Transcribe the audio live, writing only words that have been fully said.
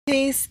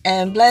Peace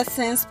and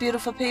blessings,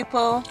 beautiful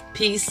people.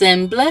 Peace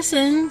and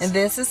blessings. And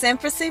this is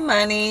Empress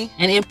Imani.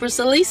 And Empress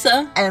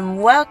Elisa.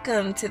 And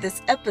welcome to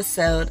this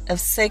episode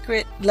of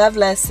Sacred Love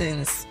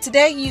Lessons.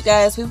 Today, you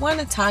guys, we want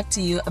to talk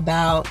to you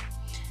about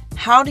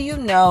how do you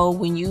know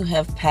when you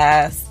have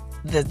passed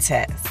the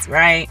test,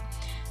 right?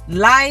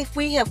 Life,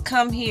 we have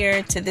come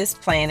here to this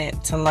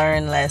planet to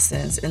learn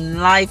lessons. And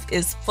life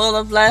is full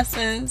of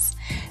lessons.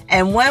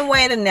 And one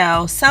way to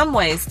know, some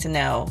ways to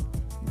know,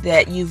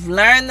 that you've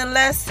learned the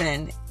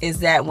lesson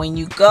is that when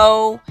you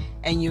go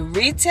and you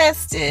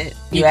retest it,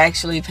 you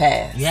actually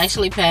pass. You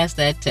actually pass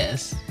that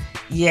test.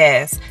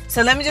 Yes.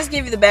 So let me just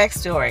give you the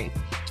backstory.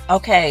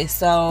 Okay,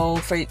 so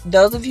for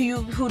those of you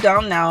who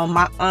don't know,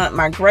 my aunt,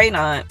 my great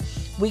aunt,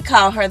 we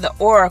call her the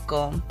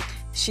Oracle.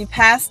 She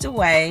passed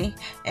away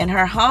and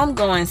her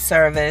homegoing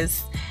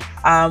service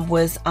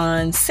was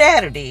on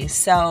Saturday.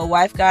 So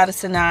Wife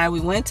Goddess and I, we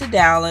went to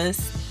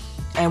Dallas.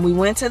 And we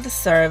went to the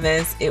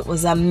service. It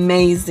was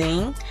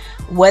amazing.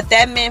 What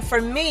that meant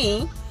for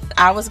me,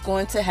 I was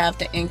going to have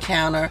to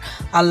encounter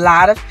a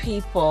lot of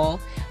people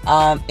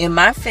in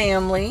my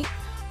family,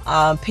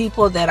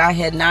 people that I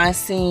had not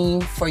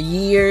seen for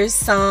years.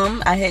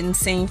 Some I hadn't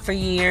seen for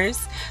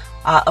years.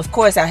 Of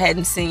course, I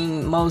hadn't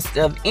seen most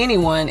of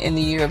anyone in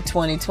the year of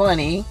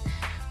 2020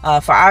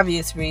 for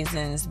obvious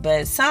reasons,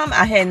 but some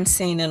I hadn't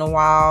seen in a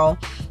while.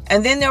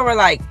 And then there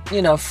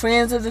were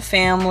friends of the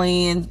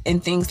family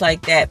and things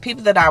like that,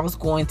 people that I was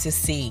going to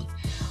see.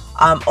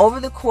 Over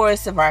the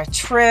course of our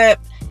trip,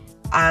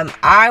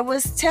 I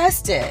was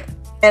tested.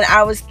 And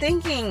I was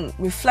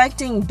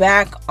reflecting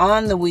back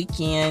on the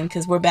weekend,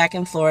 because we're back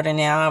in Florida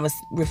now. I was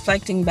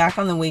reflecting back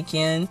on the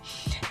weekend.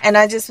 And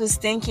I just was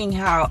thinking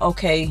how,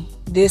 okay,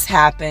 this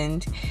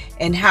happened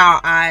and how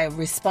I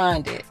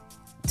responded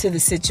to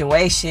the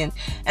situation.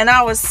 And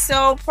I was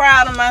so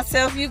proud of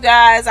myself, you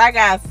guys. I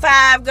got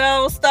 5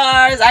 gold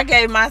stars. I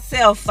gave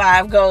myself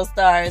 5 gold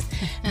stars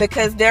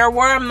because there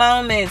were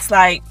moments,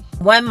 like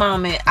one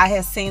moment I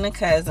had seen a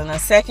cousin, a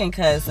second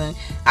cousin.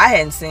 I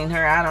hadn't seen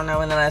her. I don't know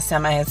when the last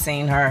time I had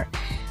seen her.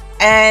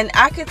 And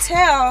I could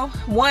tell,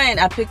 one,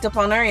 I picked up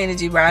on her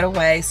energy right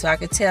away, so I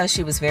could tell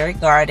she was very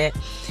guarded.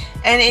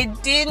 And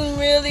it didn't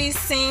really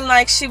seem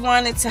like she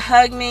wanted to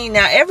hug me.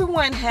 Now,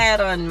 everyone had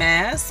on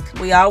masks.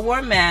 We all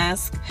wore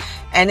masks.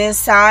 And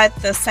inside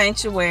the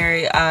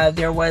sanctuary,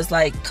 there was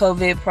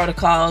COVID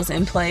protocols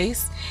in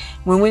place.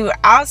 When we were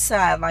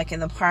outside, in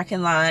the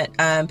parking lot,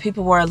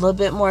 people were a little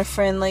bit more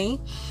friendly.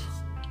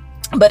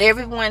 But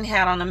everyone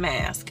had on a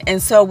mask.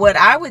 And so what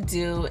I would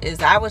do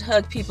is I would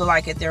hug people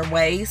at their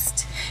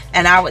waist.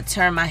 And I would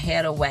turn my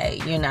head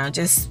away,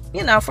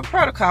 for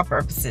protocol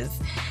purposes.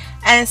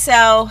 And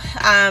so,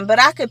 but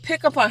I could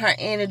pick up on her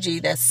energy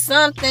that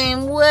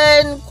something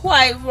wasn't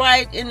quite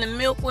right in the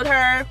milk with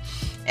her.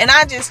 And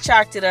I just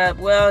chalked it up.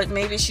 Well,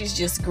 maybe she's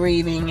just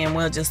grieving and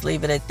we'll just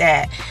leave it at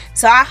that.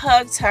 So I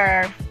hugged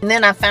her. And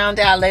then I found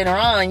out later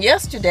on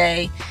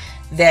yesterday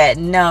that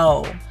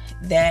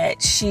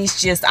that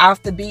she's just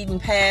off the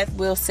beaten path.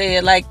 We'll say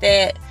it like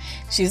that.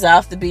 She's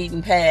off the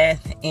beaten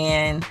path.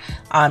 And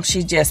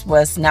she just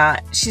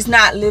she's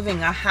not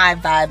living a high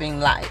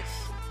vibing life.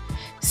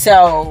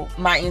 So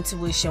my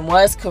intuition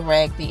was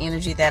correct. The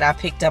energy that I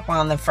picked up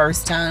on the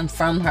first time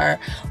from her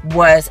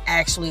was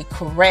actually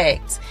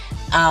correct.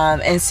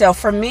 And so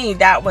for me,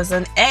 that was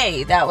an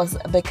A. That was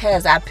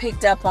because I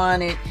picked up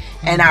on it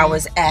and I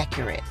was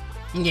accurate.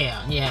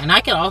 Yeah. And I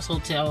could also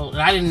tell,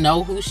 I didn't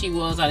know who she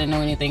was. I didn't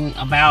know anything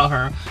about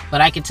her. But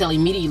I could tell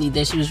immediately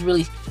that she was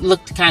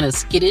looked kind of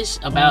skittish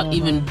about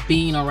even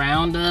being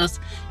around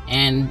us.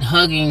 And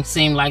hugging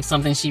seemed like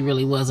something she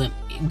really wasn't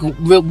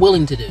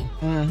willing to do.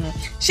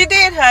 She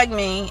did hug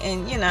me,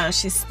 and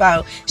she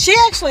spoke. She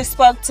actually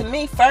spoke to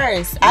me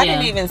first. I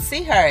didn't even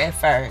see her at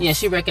first. Yeah,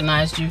 she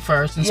recognized you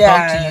first and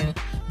spoke to you.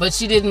 But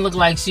she didn't look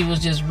like she was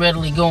just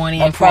readily going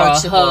in for a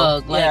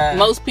hug.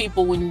 Most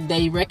people, when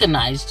they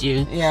recognized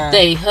you,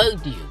 they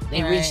hugged you.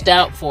 They reached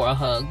out for a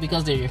hug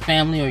because they're your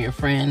family or your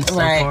friends.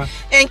 Right.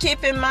 And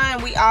keep in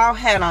mind, we all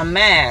had on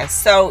masks.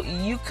 So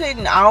you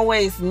couldn't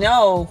always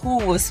know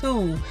who was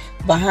who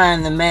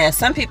behind the mask.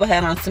 Some people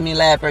had on some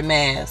elaborate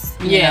masks.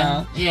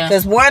 Yeah.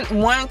 Because one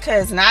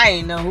cousin, I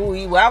didn't know who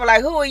he was. I was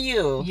like, who are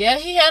you? Yeah,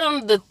 he had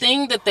on the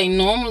thing that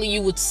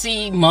you would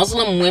see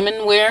Muslim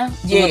women wear.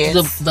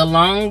 Yes. The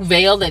long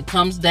veil that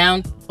comes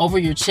down over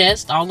your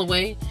chest all the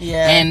way.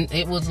 Yeah. And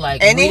it was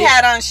like... And he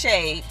had on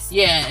shades.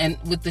 Yeah, and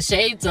with the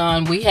shades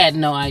on, we had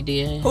no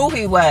idea who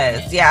he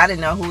was. Yeah, I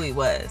didn't know who he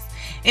was.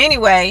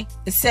 Anyway,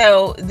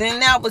 so then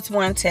that was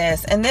one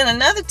test. And then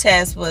another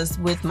test was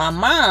with my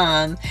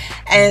mom.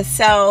 And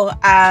so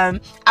I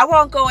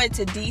won't go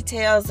into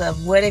details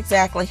of what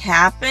exactly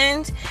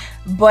happened.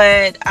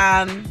 But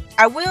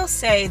I will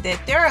say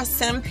that there are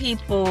some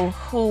people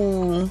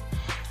who,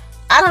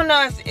 I don't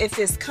know if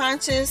it's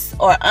conscious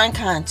or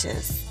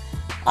unconscious.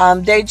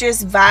 They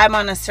just vibe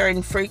on a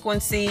certain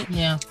frequency.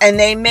 Yeah. And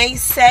they may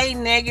say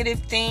negative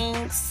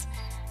things.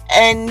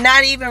 and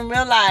not even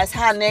realize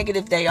how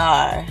negative they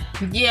are.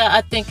 Yeah,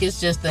 I think it's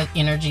just the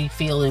energy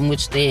field in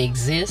which they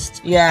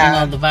exist.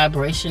 Yeah. The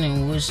vibration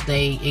in which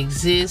they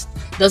exist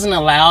doesn't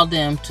allow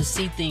them to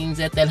see things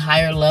at that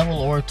higher level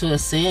or to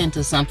ascend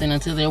to something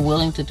until they're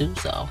willing to do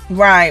so.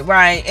 Right.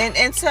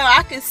 And so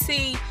I could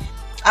see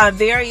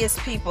various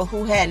people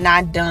who had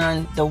not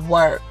done the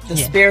work, the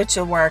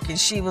spiritual work, and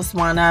she was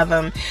one of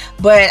them.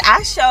 But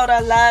I showed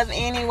her love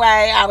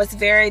anyway. I was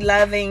very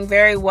loving,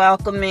 very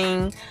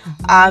welcoming,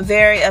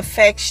 very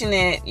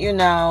affectionate,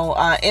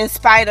 in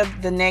spite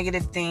of the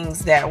negative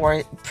things that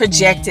were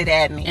projected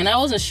at me. And I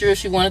wasn't sure if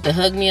she wanted to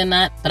hug me or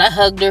not, but I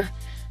hugged her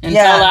and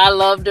told her I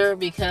loved her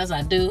because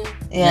I do.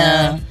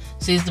 Yeah.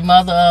 She's the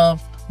mother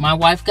of my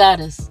wife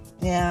goddess.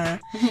 Yeah.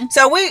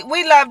 So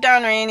we loved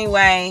on her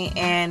anyway,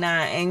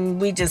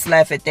 and we just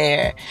left it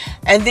there.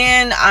 And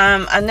then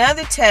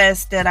another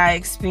test that I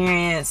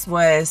experienced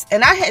was,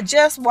 and I had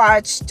just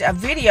watched a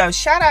video.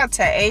 Shout out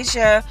to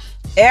Asia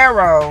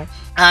Arrow.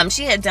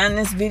 She had done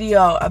this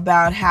video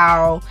about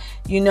how,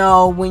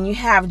 when you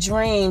have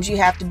dreams, you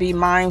have to be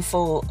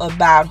mindful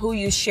about who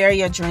you share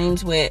your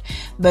dreams with,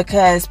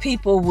 because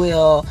people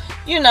will,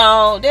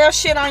 they'll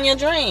shit on your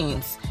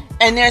dreams.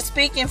 And they're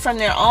speaking from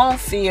their own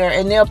fear,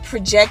 and they'll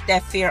project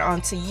that fear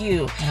onto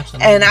you.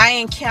 Absolutely. And I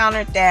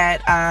encountered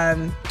that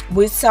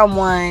with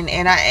someone,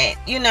 and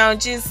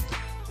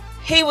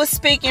he was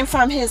speaking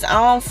from his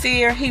own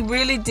fear. He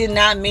really did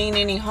not mean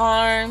any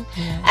harm.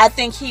 Yeah. I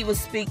think he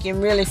was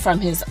speaking really from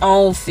his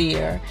own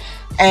fear.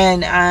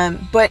 And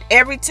but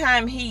every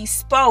time he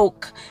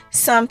spoke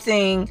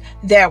something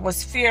that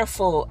was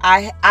fearful,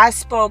 I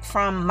spoke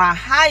from my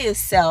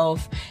highest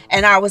self,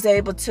 and I was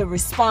able to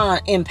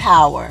respond in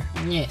power.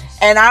 Yes.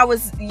 And I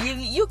was,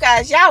 you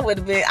guys, y'all would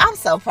have been, I'm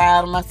so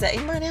proud of myself.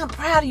 Imani, I'm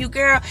proud of you,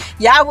 girl.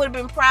 Y'all would have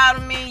been proud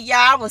of me.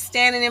 Y'all was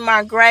standing in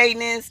my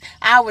greatness.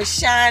 I was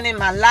shining.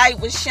 My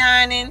light was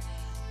shining.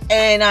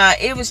 And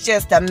it was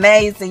just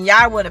amazing.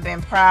 Y'all would have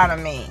been proud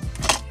of me.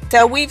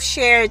 So we've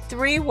shared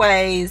 3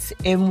 ways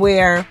in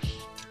where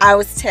I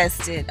was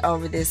tested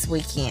over this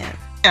weekend.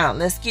 Now,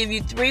 let's give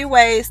you 3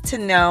 ways to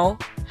know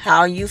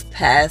how you've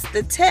passed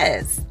the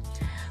test.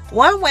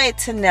 One way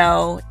to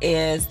know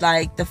is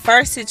like the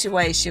first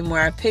situation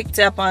where I picked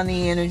up on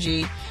the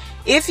energy.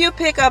 If you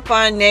pick up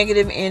on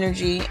negative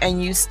energy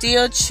and you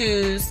still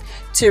choose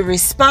to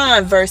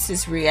respond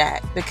versus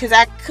react, because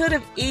I could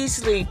have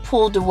easily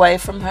pulled away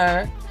from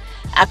her.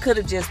 I could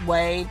have just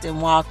waved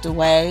and walked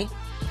away,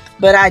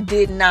 but I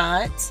did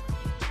not.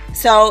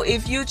 So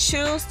if you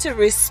choose to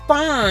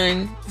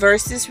respond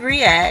versus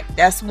react,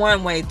 that's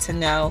one way to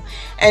know.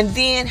 And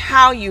then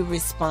how you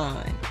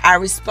respond. I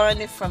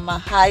responded from my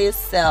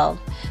highest self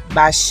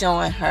by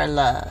showing her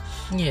love.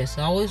 Yes,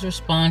 always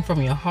respond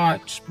from your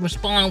heart.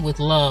 Respond with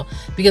love.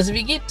 Because if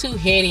you get too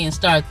heady and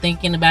start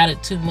thinking about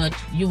it too much,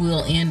 you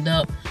will end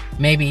up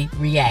maybe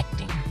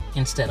reacting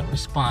instead of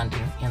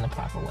responding in the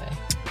proper way.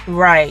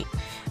 Right.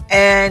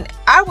 And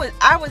I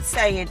would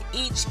say in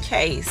each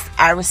case,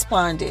 I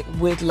responded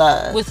with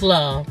love. With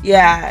love.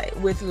 Yeah,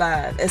 with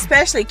love.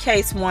 Especially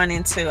case 1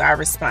 and 2, I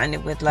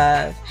responded with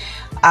love.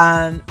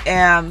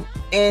 And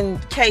in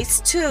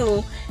case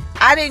 2,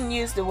 I didn't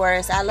use the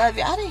words, I love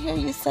you. I didn't hear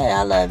you say,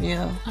 I love you.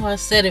 Oh, I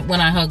said it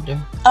when I hugged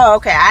her. Oh,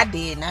 okay. I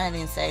didn't. I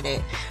didn't say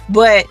that.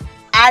 But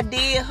I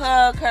did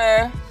hug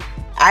her.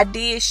 I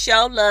did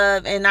show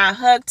love, and I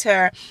hugged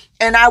her.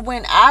 And I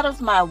went out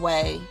of my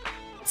way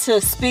to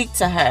speak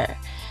to her.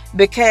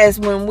 Because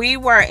when we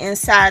were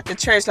inside the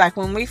church, like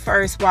when we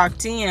first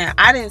walked in,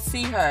 I didn't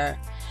see her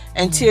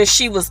until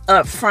she was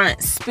up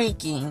front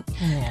speaking.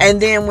 Yeah. And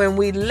then when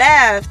we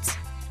left,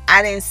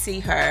 I didn't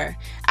see her.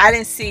 I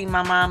didn't see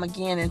my mom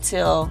again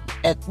until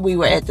we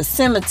were at the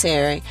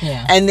cemetery.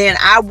 Yeah. And then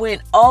I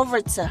went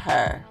over to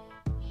her.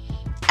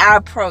 I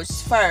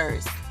approached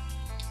first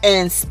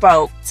and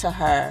spoke to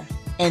her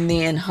and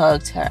then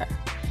hugged her.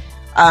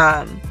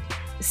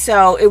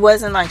 So it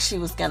wasn't like she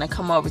was going to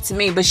come over to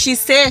me. But she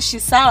said she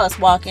saw us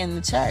walk in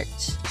the church.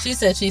 She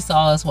said she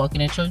saw us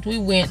walking in church. We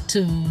went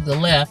to the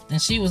left,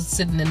 and she was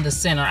sitting in the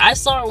center. I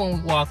saw her when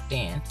we walked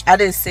in. I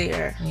didn't see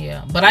her.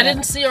 Yeah, but I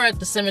didn't see her at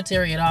the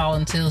cemetery at all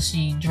until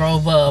she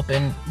drove up,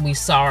 and we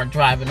saw her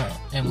driving up,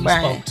 and we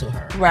spoke to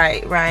her.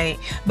 Right.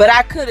 But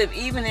I could have,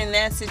 even in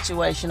that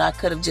situation, I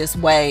could have just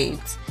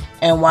waved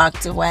and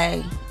walked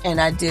away.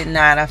 And I did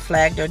not. I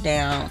flagged her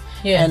down.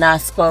 Yeah. And I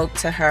spoke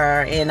to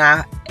her, and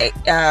I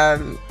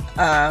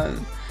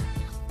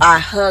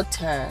hugged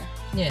her.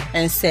 Yeah.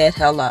 And said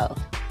hello.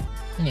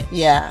 Yeah.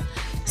 Yeah.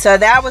 So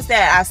that was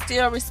that. I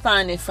still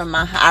responded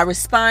I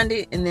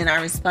responded, and then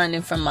I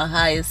responded from my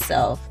highest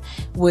self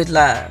with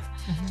love.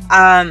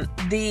 Mm-hmm.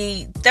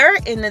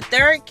 In the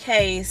third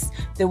case,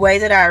 the way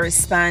that I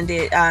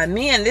responded,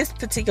 me and this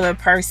particular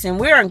person,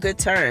 we're on good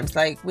terms.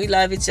 Like, we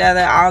love each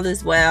other, all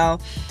is well.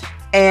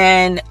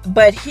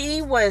 But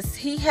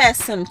he had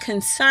some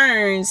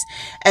concerns,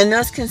 and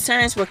those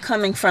concerns were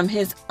coming from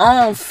his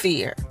own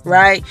fear,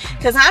 right?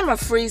 Because I'm a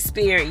free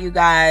spirit, you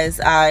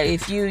guys.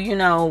 If you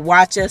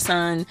watch us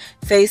on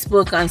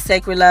Facebook on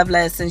Sacred Love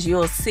Lessons,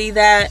 you'll see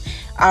that.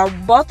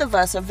 both of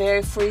us are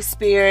very free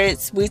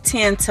spirits. We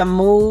tend to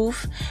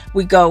move.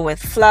 We go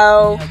with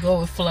flow. Yeah,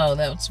 go with flow.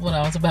 That's what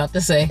I was about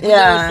to say. Yeah. We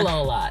go with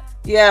flow a lot.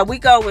 Yeah, we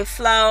go with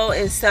flow.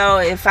 And so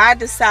if I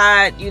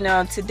decide,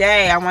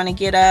 today I want to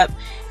get up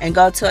and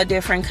go to a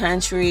different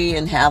country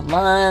and have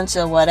lunch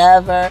or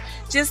whatever,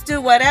 just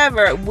do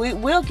whatever.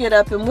 We'll get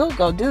up and we'll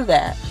go do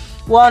that.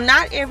 Well,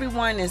 not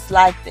everyone is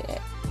like that,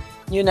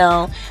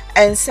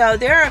 And so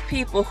there are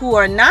people who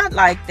are not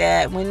like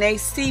that. When they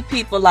see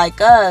people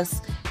like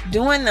us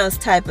doing those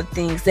type of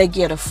things, they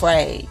get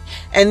afraid.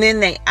 And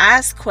then they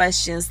ask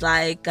questions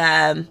like,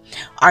 are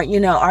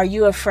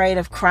you afraid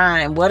of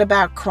crime? What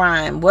about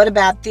crime? What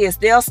about this?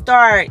 They'll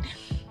start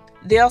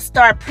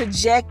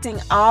projecting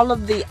all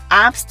of the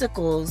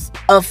obstacles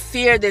of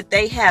fear that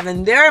they have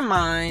in their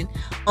mind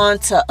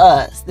onto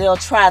us. They'll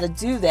try to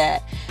do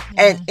that.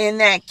 And in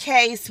that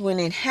case, when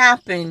it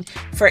happened,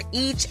 for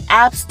each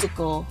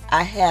obstacle,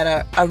 I had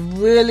a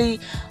really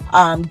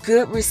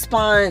good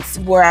response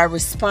where I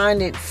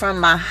responded from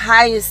my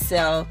highest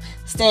self,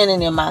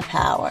 standing in my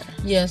power.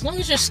 Yeah, as long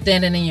as you're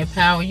standing in your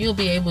power, you'll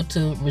be able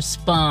to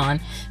respond.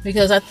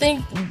 Because I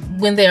think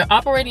when they're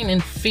operating in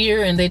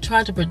fear and they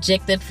try to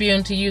project that fear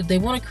into you, they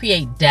want to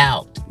create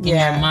doubt in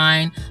your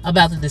mind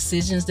about the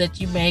decisions that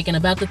you make and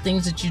about the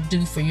things that you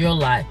do for your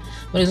life.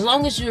 But as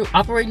long as you're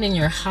operating in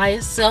your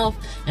highest self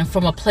and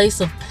from a place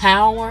of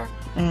power,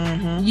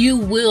 you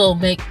will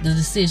make the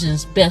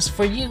decisions best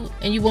for you,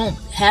 and you won't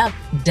have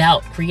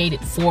doubt created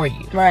for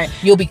you. Right.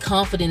 You'll be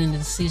confident in the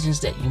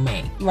decisions that you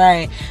make.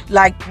 Right.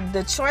 Like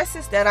the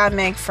choices that I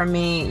make for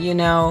me,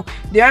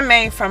 they're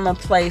made from a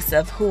place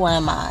of who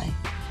am I?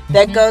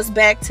 That goes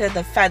back to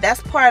the fact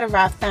that's part of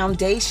our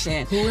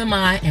foundation. Who am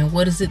I and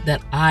what is it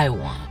that I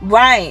want?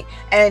 Right.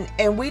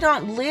 And we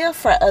don't live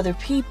for other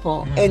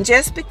people. And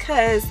just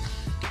because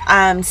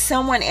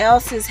someone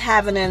else is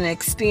having an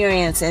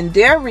experience in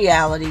their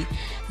reality,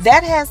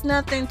 that has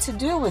nothing to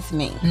do with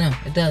me. No,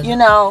 it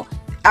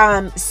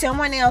doesn't.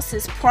 Someone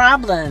else's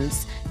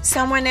problems,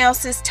 someone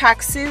else's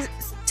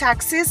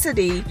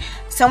toxicity,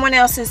 someone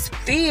else's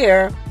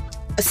fear,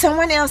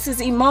 someone else's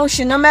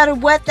emotion, no matter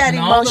what that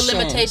emotion. All the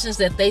limitations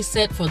that they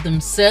set for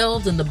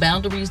themselves and the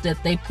boundaries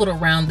that they put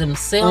around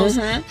themselves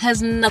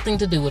has nothing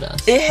to do with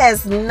us. It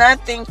has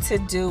nothing to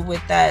do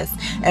with us.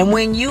 And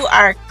when you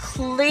are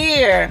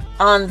clear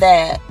on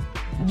that,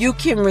 you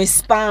can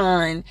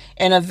respond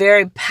in a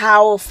very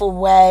powerful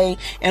way,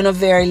 in a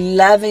very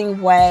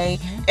loving way,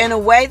 in a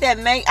way that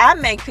I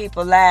make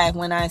people laugh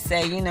when I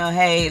say,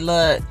 hey,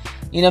 look,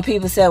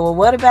 people say, well,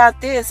 what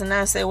about this? And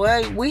I say,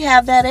 well, we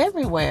have that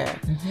everywhere.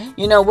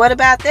 What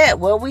about that?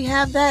 Well, we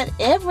have that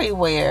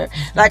everywhere.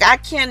 Like, I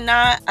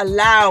cannot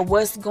allow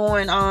what's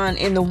going on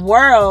in the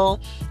world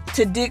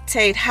to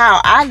dictate how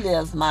I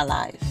live my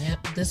life.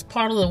 Yep. This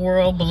part of the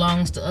world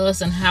belongs to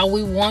us, and how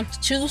we want to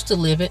choose to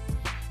live it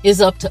is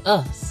up to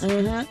us.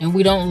 And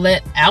we don't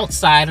let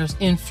outsiders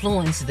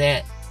influence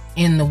that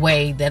in the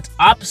way that's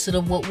opposite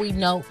of what we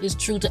know is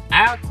true to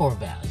our core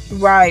values.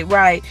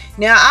 Right.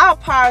 Now, I'll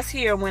pause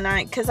here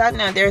because I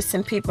know there's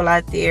some people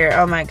out there,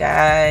 oh my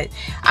God.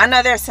 I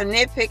know there's some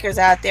nitpickers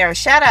out there.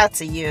 Shout out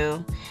to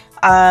you.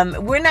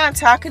 We're not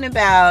talking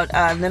about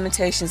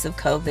limitations of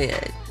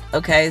COVID.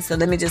 Okay, so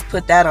let me just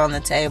put that on the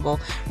table.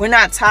 We're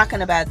not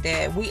talking about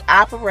that. We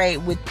operate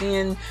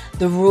within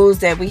the rules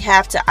that we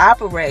have to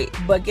operate.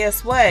 But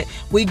guess what?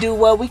 We do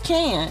what we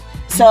can.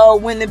 So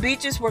when the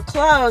beaches were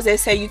closed, they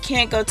say you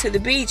can't go to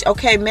the beach.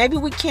 Okay, maybe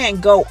we can't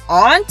go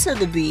onto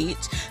the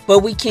beach, but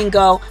we can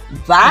go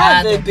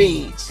by the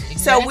beach.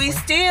 Exactly.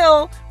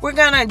 So we're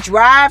going to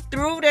drive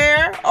through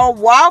there or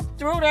walk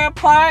through their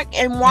park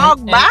and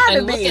walk by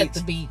the beach. Look at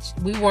the beach.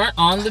 We weren't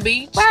on the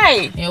beach.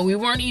 Right. We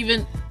weren't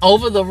even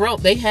over the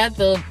rope. They had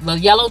the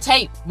yellow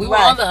tape. We were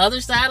on the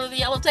other side of the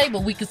yellow tape,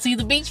 but we could see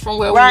the beach from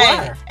where we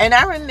were. And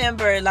I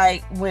remember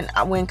like when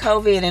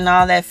COVID and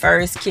all that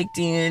first kicked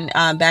in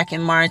back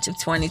in March of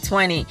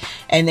 2020,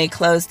 and they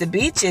closed the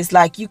beaches,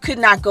 like you could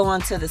not go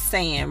onto the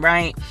sand,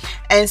 right?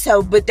 And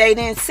so, but they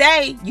didn't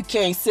say you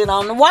can't sit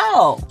on the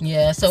wall.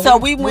 Yeah. So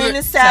we went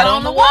and sat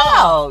on the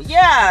wall.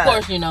 Yeah.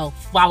 Of course,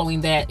 following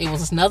that, it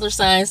was another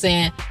sign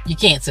saying you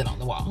can't sit on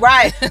the wall.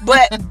 Right.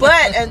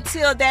 But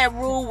until that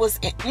rule was,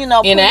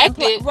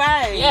 enacted,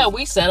 right? Yeah,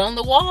 we sat on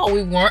the wall.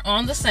 We weren't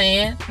on the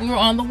sand. We were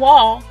on the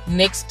wall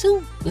next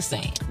to the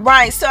sand.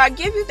 Right. So I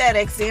give you that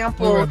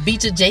example. We were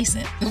beach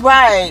adjacent.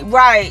 Right.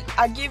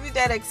 I give you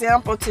that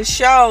example to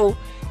show,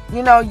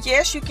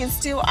 yes, you can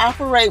still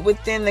operate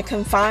within the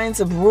confines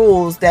of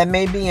rules that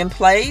may be in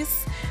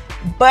place,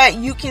 but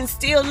you can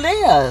still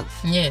live.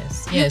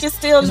 Yes. You can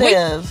still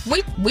live.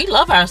 We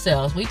love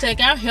ourselves. We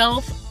take our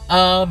health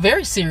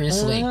very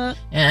seriously,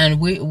 and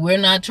we're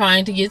not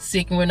trying to get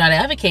sick, and we're not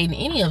advocating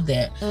any of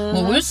that.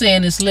 What we're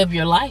saying is live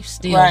your life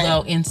still,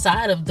 though,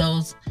 inside of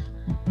those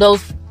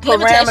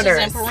parameters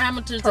and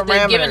parameters that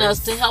they've given us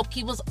to help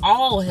keep us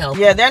all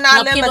healthy. Yeah, they're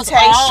not limitations. Keep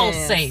us all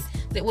safe.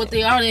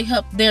 They are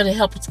there to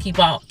help us keep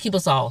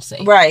us all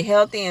safe. Right,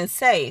 healthy and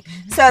safe.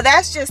 So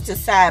that's just a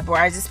sidebar.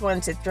 I just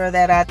wanted to throw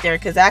that out there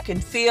because I can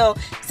feel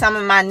some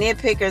of my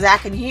nitpickers. I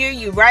can hear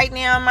you right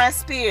now in my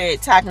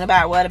spirit talking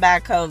about what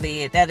about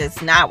COVID. That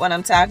is not what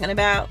I'm talking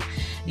about,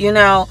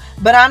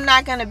 But I'm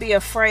not going to be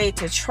afraid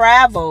to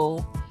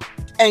travel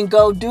and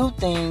go do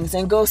things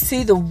and go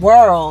see the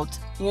world,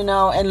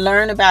 and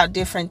learn about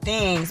different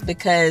things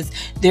because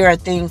there are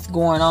things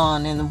going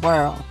on in the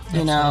world,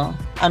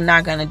 I'm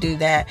not going to do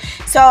that.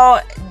 So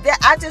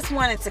I just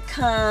wanted to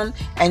come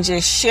and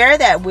just share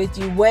that with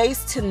you,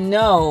 ways to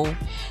know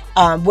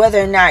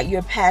whether or not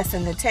you're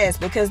passing the test,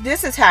 because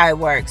this is how it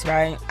works,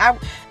 right?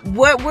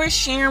 What we're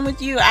sharing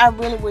with you, I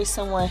really wish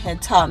someone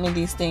had taught me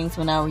these things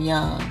when I was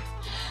young.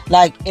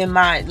 Like in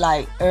my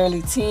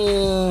early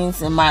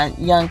teens, in my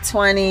young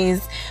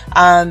 20s,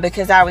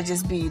 because I would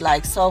just be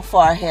so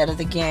far ahead of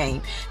the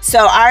game.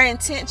 So our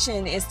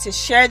intention is to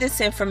share this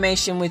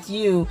information with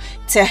you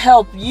to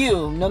help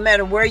you, no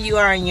matter where you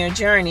are in your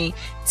journey,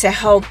 to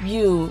help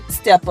you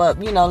step up,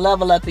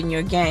 level up in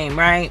your game,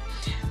 right?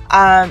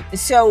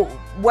 So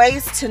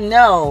ways to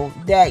know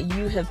that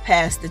you have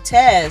passed the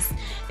test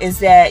is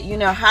that,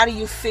 how do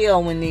you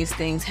feel when these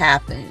things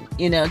happen?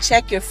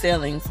 Check your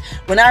feelings.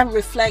 When I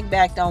reflect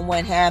back on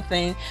what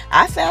happened,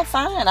 I felt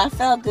fine. I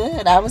felt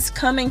good. I was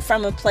coming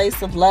from a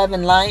place of love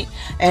and light,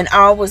 and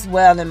all was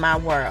well in my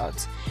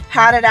world.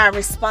 How did I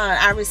respond?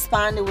 I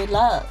responded with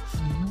love.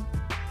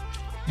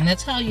 And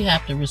that's how you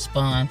have to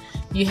respond.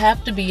 You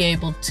have to be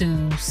able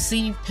to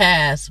see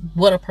past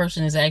what a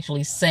person is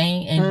actually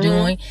saying and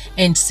doing,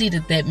 and see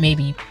that may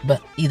be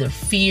but either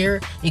fear,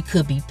 it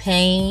could be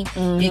pain,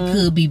 it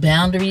could be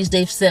boundaries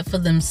they've set for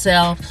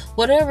themselves.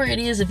 Whatever it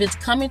is, if it's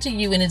coming to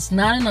you and it's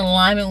not in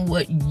alignment with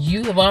what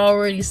you have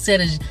already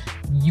said is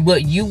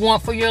what you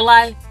want for your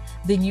life,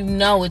 then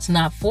it's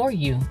not for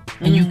you.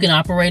 And you can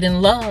operate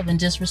in love and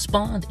just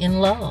respond in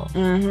love.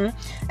 And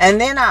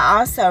then I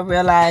also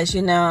realized,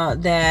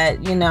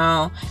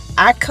 that,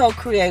 I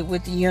co-create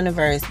with the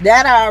universe.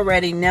 That I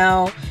already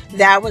know.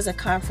 That was a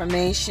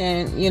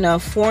confirmation,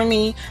 for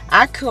me.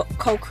 I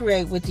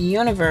co-create with the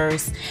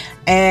universe.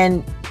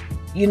 And,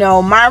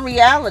 my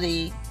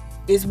reality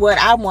is what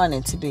I want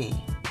it to be.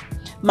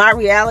 My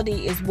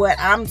reality is what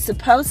I'm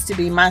supposed to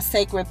be, my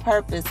sacred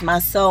purpose, my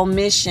soul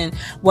mission,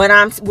 what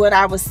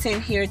I was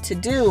sent here to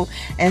do.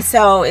 And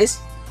so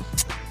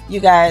you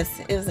guys,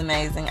 it was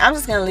amazing. I'm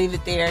just gonna leave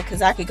it there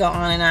because I could go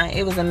on and on.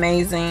 It was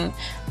amazing.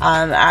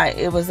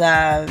 It was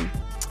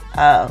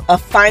a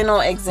final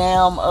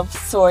exam of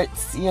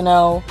sorts.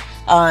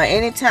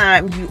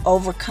 Anytime you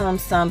overcome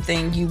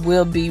something, you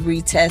will be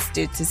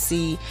retested to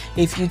see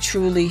if you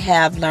truly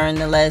have learned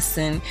the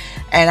lesson.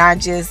 And I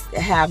just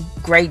have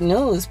great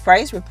news,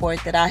 praise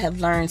report, that I have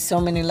learned so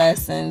many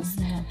lessons.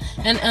 Yeah.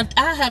 And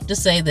I have to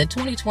say that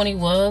 2020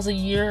 was a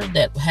year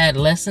that had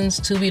lessons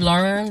to be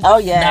learned. Oh,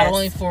 yes. Not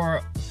only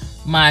for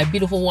my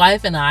beautiful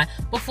wife and I,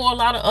 but for a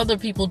lot of other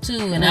people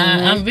too. And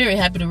I'm very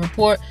happy to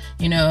report,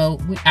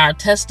 our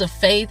test of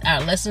faith,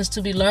 our lessons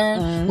to be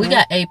learned, we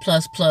got A++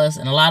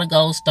 and a lot of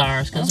gold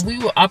stars because we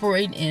were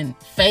operating in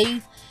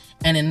faith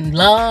and in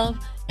love,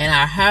 and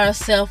our higher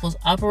self was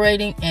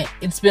operating, and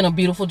it's been a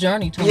beautiful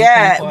journey.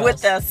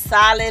 With a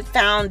solid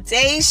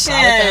foundation.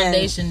 Solid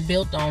foundation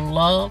built on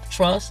love,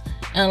 trust,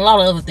 and a lot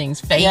of other things.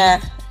 Faith.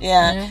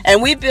 Yeah.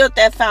 And we built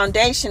that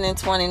foundation in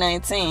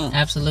 2019.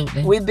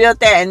 Absolutely. We built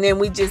that, and then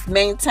we just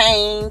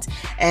maintained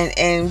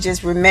and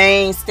just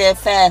remained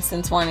steadfast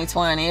in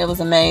 2020. It was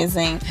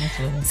amazing.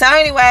 Absolutely. So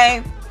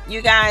anyway,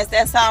 you guys,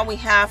 that's all we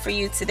have for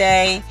you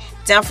today.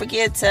 Don't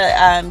forget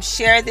to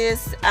share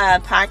this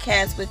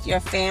podcast with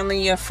your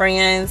family, your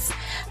friends.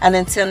 And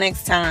until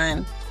next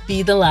time,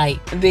 be the light.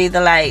 Be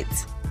the light.